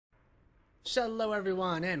Hello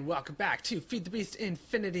everyone and welcome back to Feed the Beast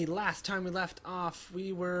Infinity. Last time we left off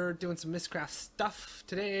we were doing some Mistcraft stuff.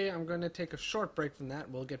 Today I'm going to take a short break from that.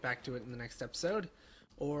 We'll get back to it in the next episode,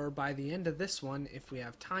 or by the end of this one if we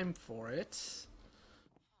have time for it.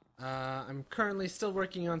 I'm currently still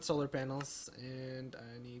working on solar panels and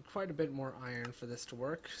I need quite a bit more iron for this to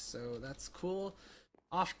work, so that's cool.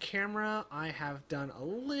 Off camera, I have done a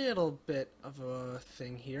little bit of a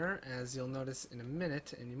thing here, as you'll notice in a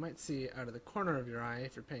minute, and you might see out of the corner of your eye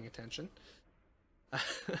if you're paying attention.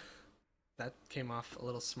 That came off a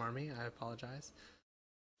little smarmy, I apologize.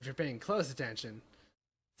 If you're paying close attention,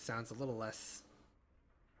 it sounds a little less.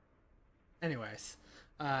 Anyways,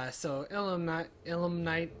 so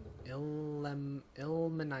ilmenite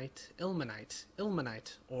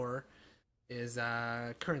ore is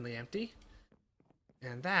currently empty.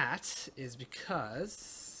 And that is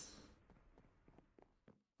because,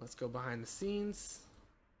 let's go behind the scenes.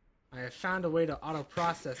 I have found a way to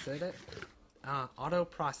auto-process it.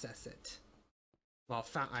 Well,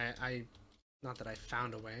 not that I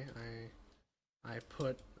found a way. I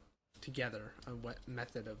put together a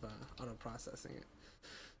method of auto-processing it.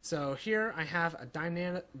 So here I have a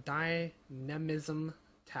dynamism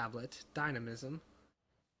tablet.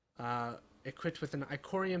 Equipped with an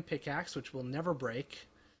Icorium pickaxe, which will never break,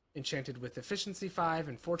 enchanted with Efficiency 5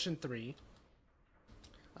 and Fortune 3,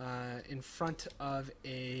 in front of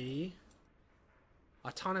a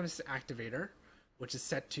autonomous activator, which is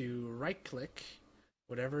set to right-click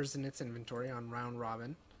whatever's in its inventory on round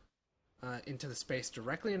robin into the space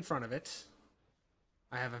directly in front of it.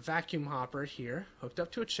 I have a vacuum hopper here, hooked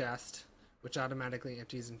up to a chest, which automatically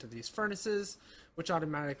empties into these furnaces, which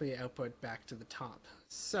automatically output back to the top.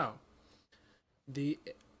 So the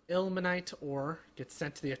ilmenite ore gets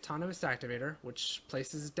sent to the autonomous activator, which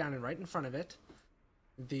places it down and right in front of it.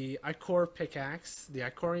 The Icorium pickaxe,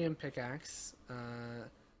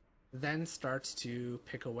 then starts to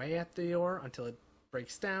pick away at the ore until it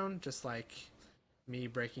breaks down, just like me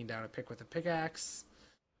breaking down a pick with a pickaxe.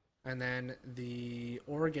 And then the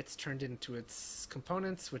ore gets turned into its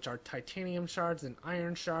components, which are titanium shards and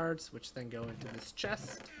iron shards, which then go into this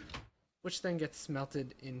chest, which then gets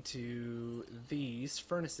smelted into these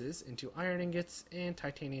furnaces into iron ingots and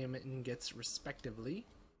titanium ingots respectively.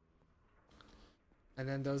 And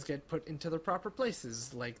then those get put into their proper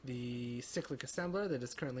places, like the cyclic assembler that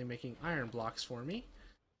is currently making iron blocks for me,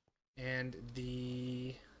 and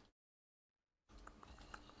the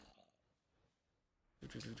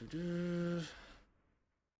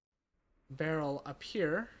barrel up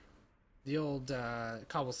here, the old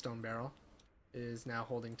cobblestone barrel, is now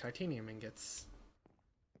holding titanium ingots.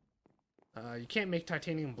 You can't make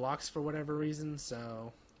titanium blocks for whatever reason,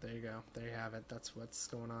 so there you go. There you have it. That's what's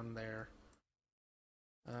going on there.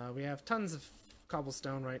 We have tons of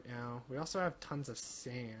cobblestone right now. We also have tons of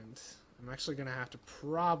sand. I'm actually going to have to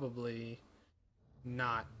probably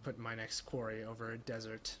not put my next quarry over a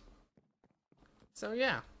desert. So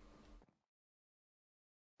yeah.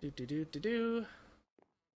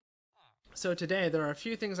 So today there are a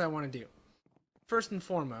few things I want to do. First and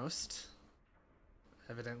foremost,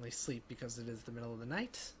 evidently sleep because it is the middle of the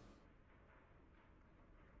night.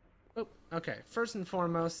 Oh, okay. First and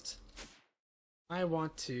foremost, I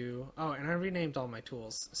want to... Oh, and I renamed all my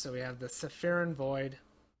tools. So we have the Sephiron Void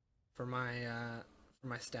for my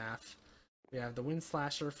staff. We have the Wind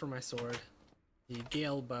Slasher for my sword. The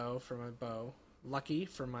Gale Bow for my bow. Lucky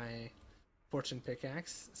for my Fortune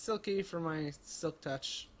pickaxe. Silky for my Silk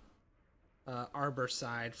Touch. Arbor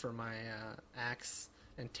Side for my axe,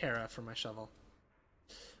 and Terra for my shovel.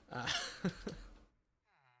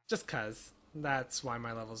 Just cuz. That's why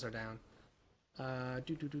my levels are down.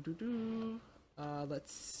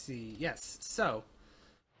 Let's see. Yes, so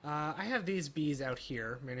I have these bees out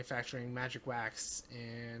here manufacturing magic wax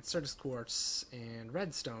and Certus quartz and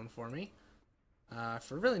redstone for me,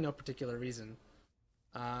 for really no particular reason.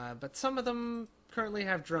 But some of them currently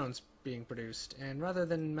have drones being produced, and rather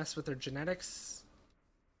than mess with their genetics,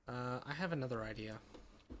 I have another idea.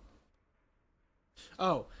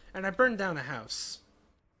 Oh, and I burned down a house.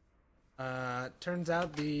 Turns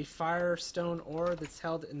out the firestone ore that's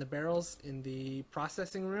held in the barrels in the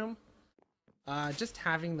processing room, just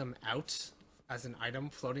having them out as an item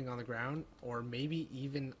floating on the ground, or maybe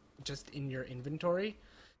even just in your inventory,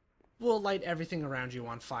 will light everything around you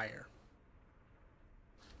on fire.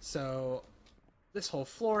 So this whole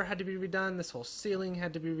floor had to be redone, this whole ceiling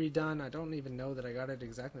had to be redone. I don't even know that I got it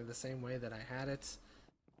exactly the same way that I had it.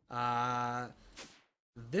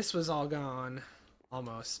 This was all gone,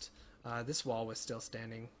 almost. This wall was still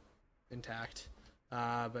standing intact.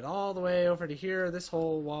 But all the way over to here, this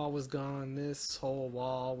whole wall was gone. This whole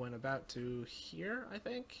wall went about to here, I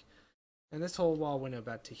think. And this whole wall went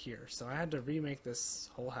about to here. So I had to remake this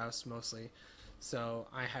whole house mostly. So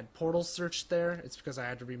I had portals searched there. It's because I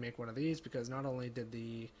had to remake one of these, because not only did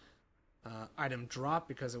the item drop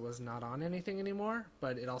because it was not on anything anymore,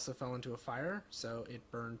 but it also fell into a fire, so it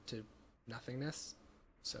burned to nothingness.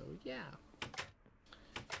 So yeah.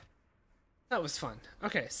 That was fun.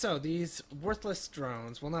 Okay, so these worthless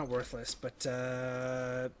drones, well, not worthless, but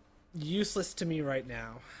useless to me right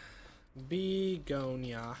now.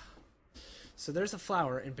 Begonia. So there's a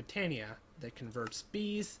flower in Botania that converts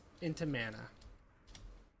bees into mana.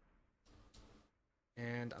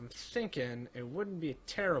 And I'm thinking it wouldn't be a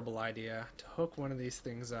terrible idea to hook one of these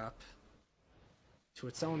things up to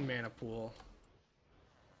its own mana pool.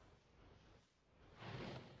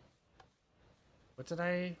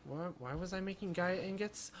 Why was I making Gaia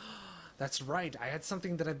ingots? That's right, I had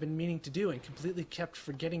something that I've been meaning to do and completely kept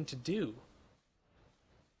forgetting to do.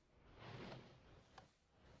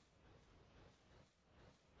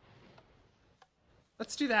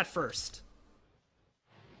 Let's do that first.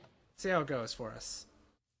 See how it goes for us.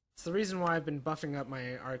 It's the reason why I've been buffing up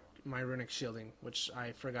my runic shielding, which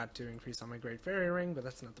I forgot to increase on my Great Fairy Ring, but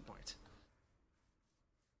that's not the point.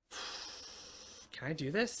 Can I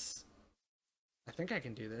do this? I think I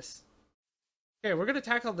can do this. Okay, we're gonna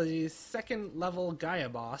tackle the second level Gaia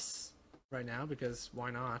boss right now, because why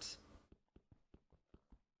not?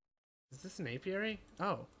 Is this an apiary?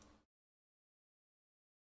 Oh.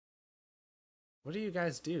 What do you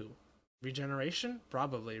guys do? Regeneration?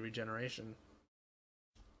 Probably regeneration,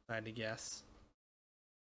 if I had to guess.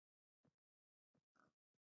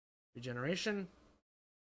 Regeneration?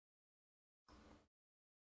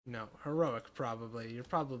 No. Heroic,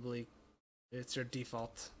 probably. It's your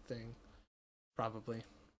default thing. Probably.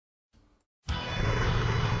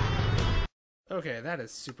 Okay, that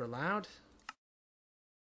is super loud.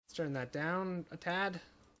 Let's turn that down a tad.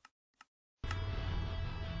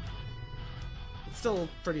 It's still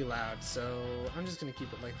pretty loud, so I'm just gonna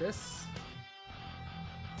keep it like this.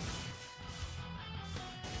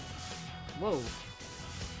 Whoa.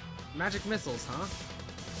 Magic missiles, huh?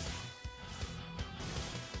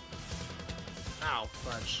 Ow,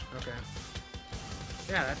 fudge. Okay.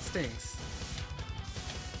 Yeah, that stings.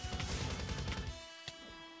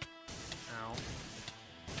 Ow.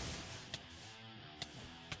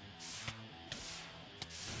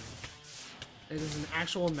 It is an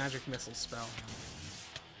actual magic missile spell.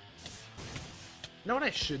 You know what I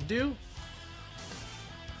should do?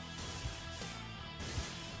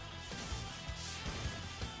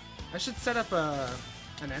 I should set up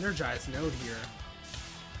an energized node here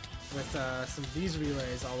with some V's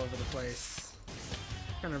relays all over the place.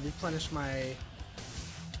 Kind of replenish my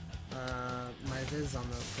my Viz on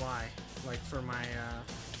the fly, like for my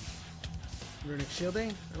runic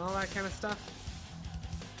shielding and all that kind of stuff.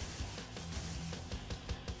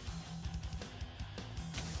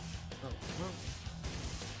 Oh, well.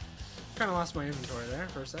 Kind of lost my inventory there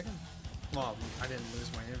for a second. Well, I didn't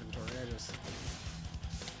lose my inventory, I just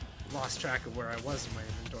lost track of where I was in my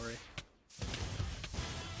inventory.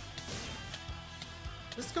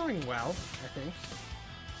 This is going well, I think.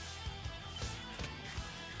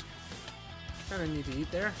 Kinda need to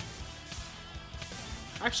eat there.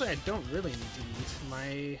 Actually, I don't really need to eat.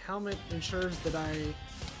 My helmet ensures that I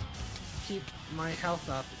keep my health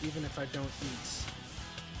up even if I don't eat.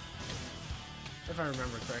 If I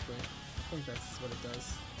remember correctly. I think that's what it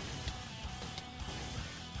does.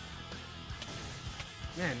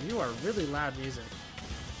 Man, you are really loud music.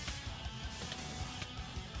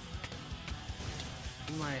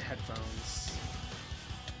 In my headphones.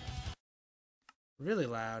 Really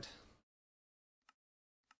loud.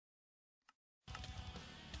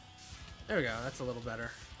 There we go, that's a little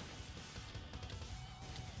better.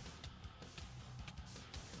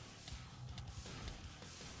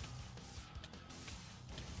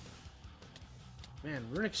 Man,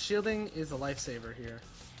 runic shielding is a lifesaver here.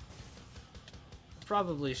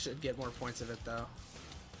 Probably should get more points of it though,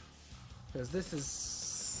 because this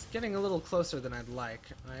is getting a little closer than I'd like.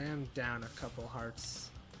 I am down a couple hearts.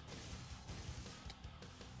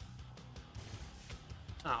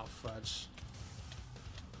 Oh, fudge.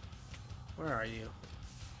 Where are you?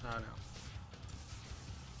 Oh no.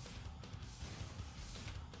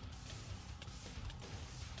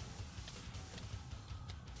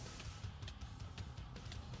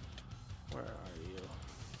 Where are you?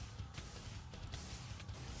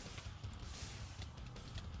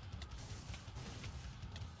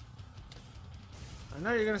 I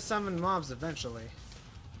know you're gonna summon mobs eventually.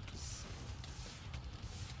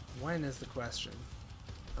 When is the question?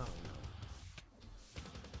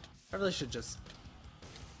 I really should just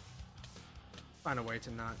find a way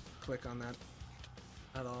to not click on that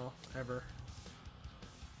at all, ever.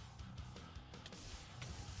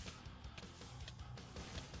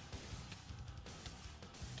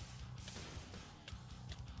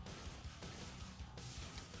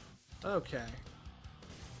 Okay.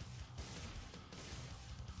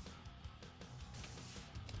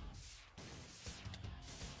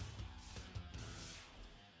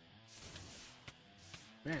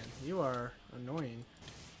 Man, you are annoying.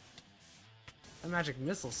 That magic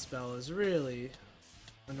missile spell is really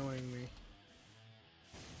annoying me.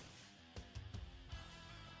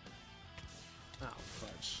 Oh,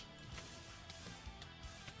 fudge.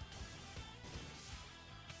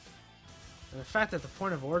 And the fact that the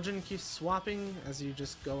point of origin keeps swapping as you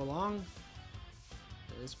just go along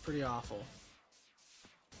is pretty awful.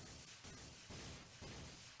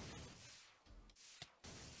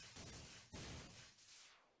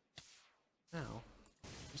 Ow. I'm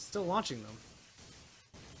still launching them.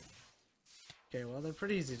 Okay, well, they're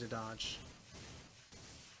pretty easy to dodge.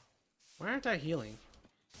 Why aren't I healing?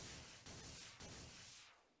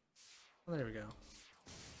 Oh, there we go.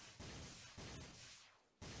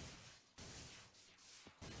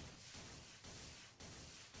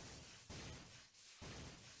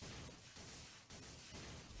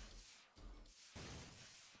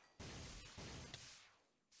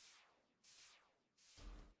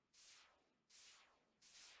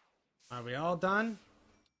 Are we all done?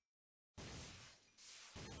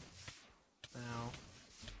 Now.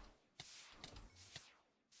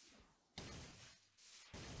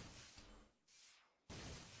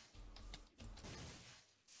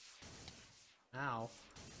 Ow.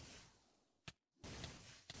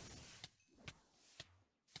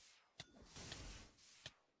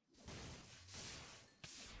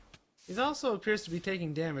 He also appears to be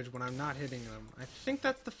taking damage when I'm not hitting them. I think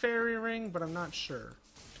that's the fairy ring, but I'm not sure.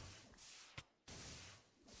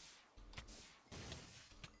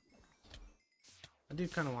 I do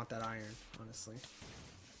kind of want that iron, honestly.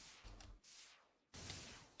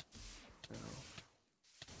 No.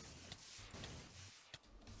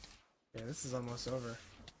 Yeah, this is almost over.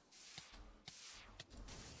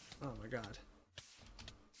 Oh my god.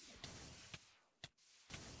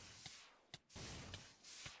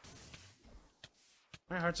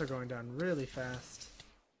 My hearts are going down really fast.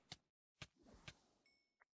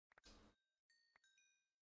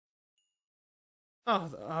 Oh,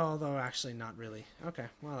 although actually not really. Okay,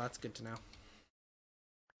 well that's good to know.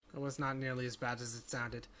 It was not nearly as bad as it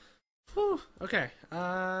sounded. Whew, okay,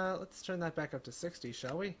 let's turn that back up to 60,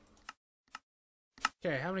 shall we?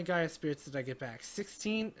 Okay, how many Gaia spirits did I get back?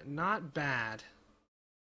 16? Not bad.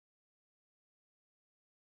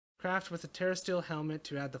 Craft with a Terrasteel helmet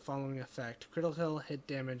to add the following effect. Critical hit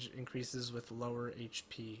damage increases with lower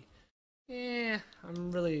HP.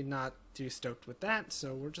 I'm really not too stoked with that,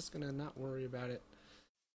 so we're just gonna not worry about it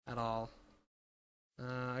at all.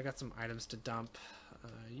 I got some items to dump.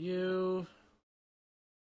 You,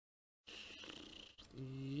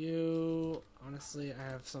 honestly, I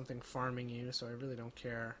have something farming you, so I really don't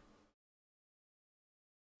care.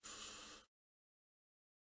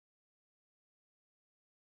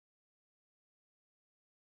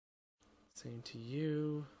 Same to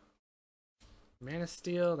you. Mana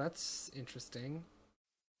Steel, that's interesting.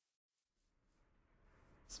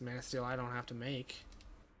 It's Mana Steel I don't have to make.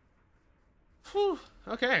 Whew,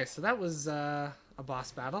 okay, so that was a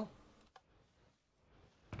boss battle.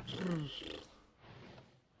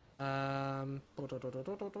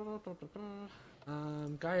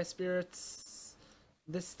 Gaia Spirits.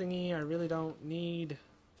 This thingy I really don't need.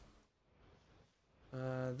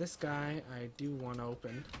 This guy I do want to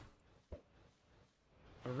open.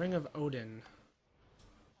 A Ring of Odin.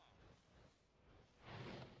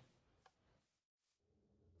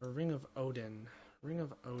 A Ring of Odin. Ring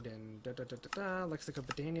of Odin. Lexica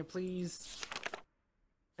Badania, please.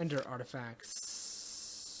 Ender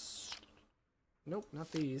artifacts. Nope,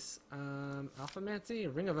 not these.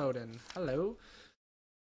 Alphamancy, Ring of Odin. Hello.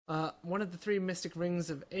 One of the 3 mystic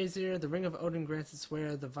rings of Aesir. The Ring of Odin grants its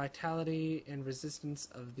wearer the vitality and resistance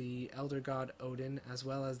of the elder god Odin, as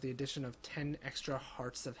well as the addition of 10 extra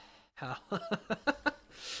hearts of hell.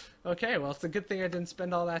 Okay, well, it's a good thing I didn't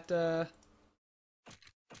spend all that,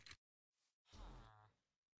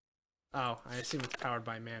 Oh, I assume it's powered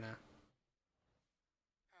by mana.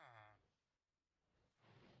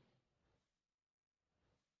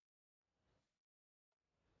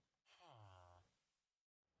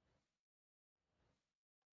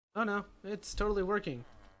 Oh no, it's totally working.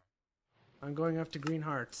 I'm going up to green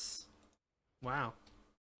hearts. Wow.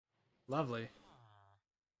 Lovely.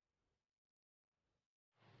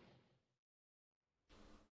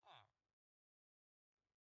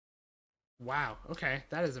 Wow, okay,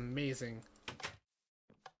 that is amazing.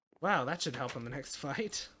 Wow, that should help on the next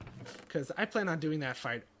fight. Because I plan on doing that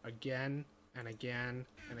fight again and again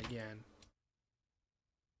and again.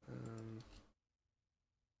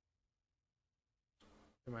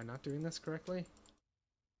 Am I not doing this correctly?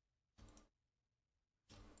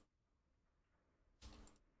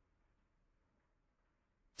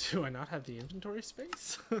 Do I not have the inventory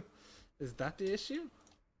space? Is that the issue?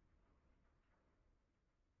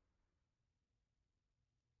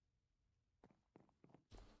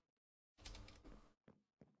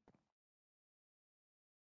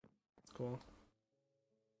 Cool.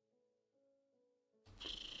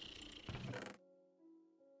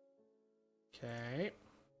 Okay.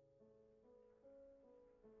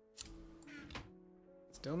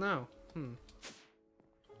 Still no.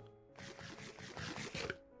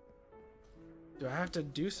 Do I have to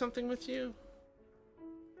do something with you?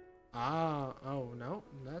 Ah, oh no,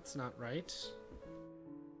 that's not right.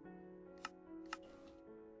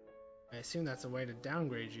 I assume that's a way to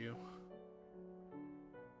downgrade you.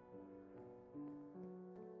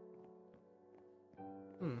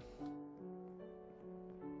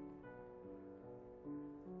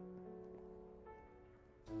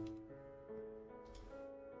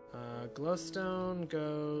 Glowstone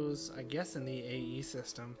goes, I guess, in the AE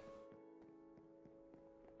system.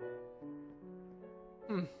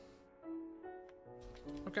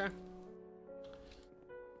 Okay.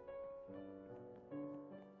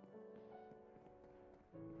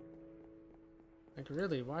 Like,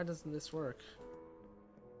 really, why doesn't this work?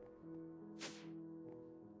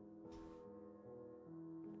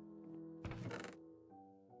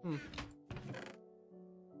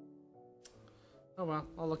 Oh well,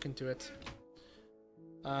 I'll look into it.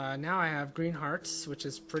 Now I have green hearts, which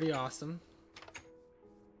is pretty awesome.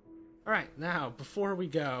 Alright, now, before we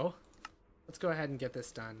go, let's go ahead and get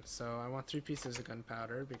this done. So I want 3 pieces of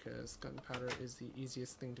gunpowder, because gunpowder is the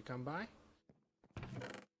easiest thing to come by.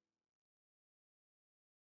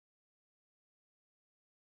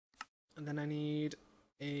 And then I need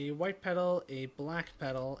a white petal, a black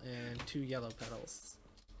petal, and 2 yellow petals.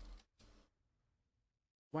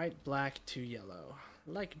 White, black, 2 yellow.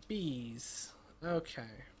 Like bees. Okay.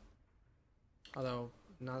 Although,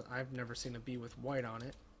 I've never seen a bee with white on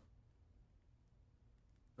it.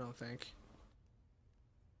 I don't think.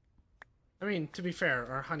 I mean, to be fair,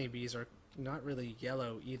 our honeybees are not really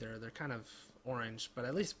yellow either. They're kind of orange, but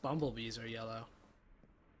at least bumblebees are yellow.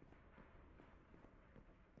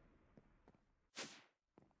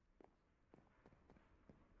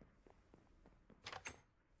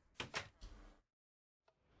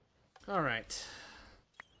 Alright.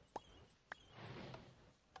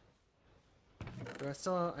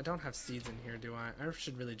 I don't have seeds in here, do I? I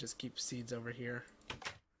should really just keep seeds over here.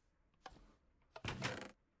 I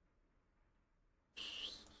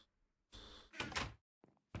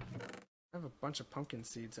have a bunch of pumpkin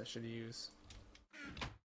seeds I should use.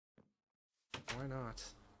 Why not?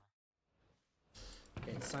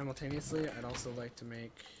 Okay, simultaneously, I'd also like to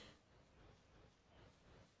make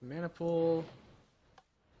a mana pool.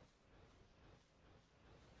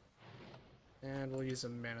 And we'll use a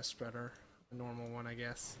mana spreader. A normal one, I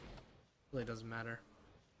guess. Really doesn't matter.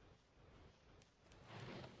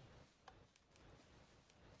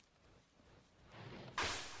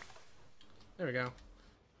 There we go.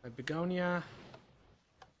 My begonia.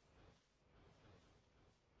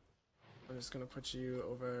 I'm just gonna put you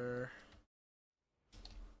over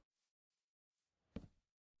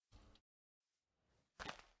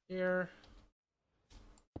here.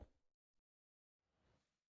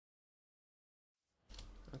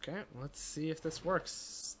 Okay, let's see if this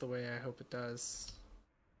works the way I hope it does.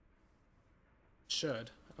 It should.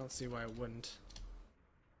 I don't see why it wouldn't.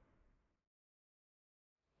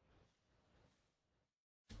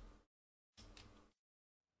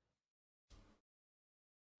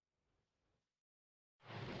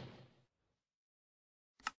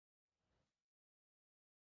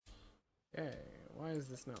 Okay, why is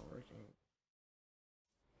this not working?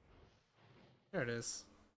 There it is.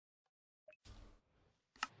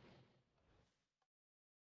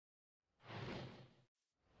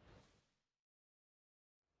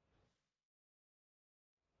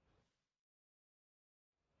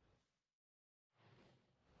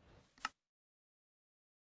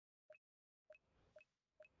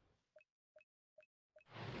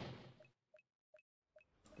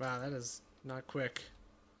 Wow, that is not quick.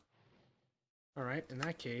 Alright, in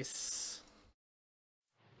that case,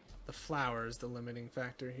 the flower is the limiting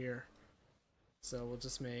factor here. So we'll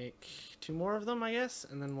just make 2 more of them, I guess,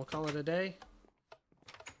 and then we'll call it a day.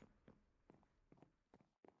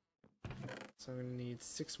 So I'm going to need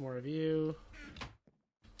 6 more of you.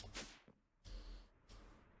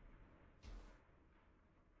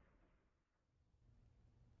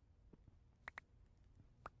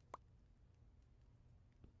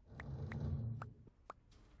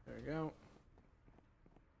 There we go.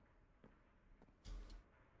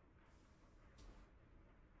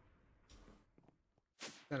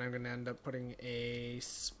 Then I'm going to end up putting a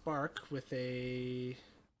spark with a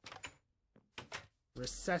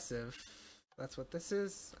recessive. That's what this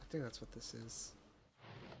is? I think that's what this is.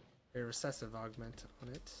 A recessive augment on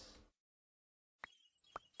it.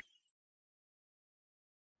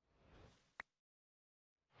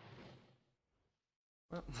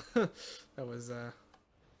 Well, that was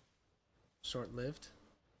short-lived.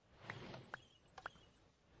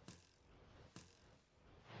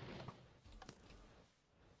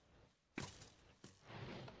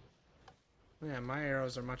 Yeah, my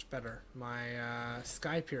arrows are much better. My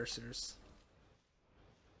sky piercers.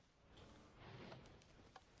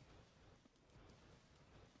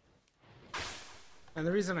 And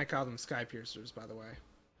the reason I call them sky piercers, by the way.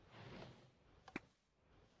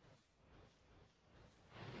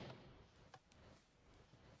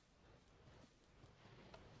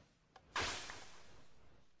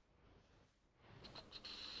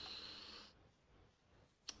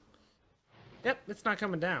 Yep, it's not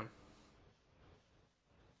coming down.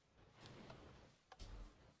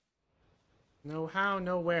 No how,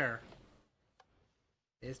 no where.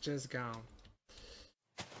 It's just gone.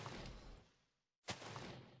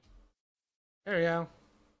 There we go.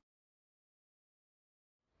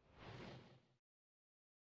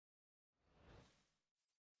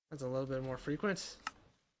 That's a little bit more frequent.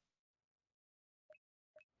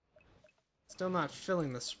 Still not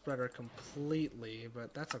filling the spreader completely,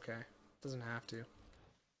 but that's okay. Doesn't have to.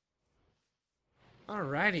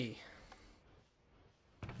 Alrighty.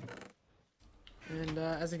 And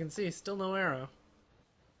as you can see, still no arrow.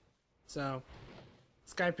 So,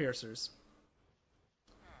 sky piercers.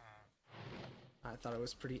 I thought it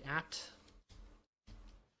was pretty apt.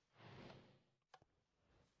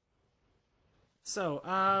 So,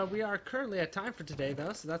 we are currently at time for today,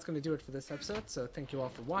 though, so that's going to do it for this episode. So, thank you all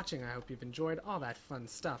for watching. I hope you've enjoyed all that fun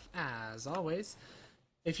stuff, as always.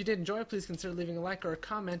 If you did enjoy, please consider leaving a like or a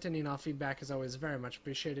comment. Any and all feedback is always very much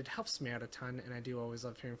appreciated. It helps me out a ton, and I do always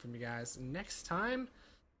love hearing from you guys. Next time,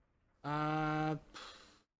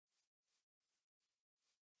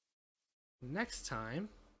 next time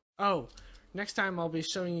I'll be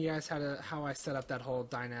showing you guys how I set up that whole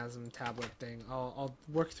dynamism tablet thing. I'll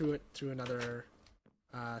work through it through another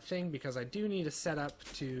thing, because I do need a setup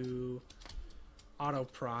to auto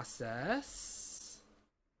process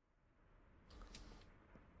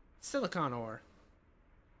silicon ore,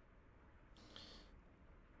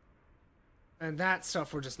 and that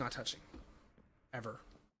stuff we're just not touching ever.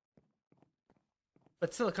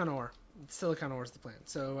 But silicon ore is the plan.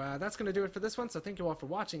 So that's going to do it for this one. So thank you all for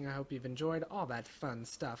watching. I hope you've enjoyed all that fun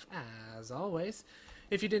stuff, as always.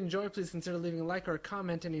 If you did enjoy, please consider leaving a like or a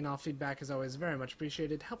comment. Any and all feedback is always very much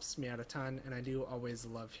appreciated. It helps me out a ton, and I do always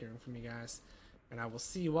love hearing from you guys. And I will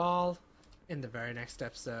see you all in the very next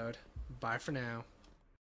episode. Bye for now.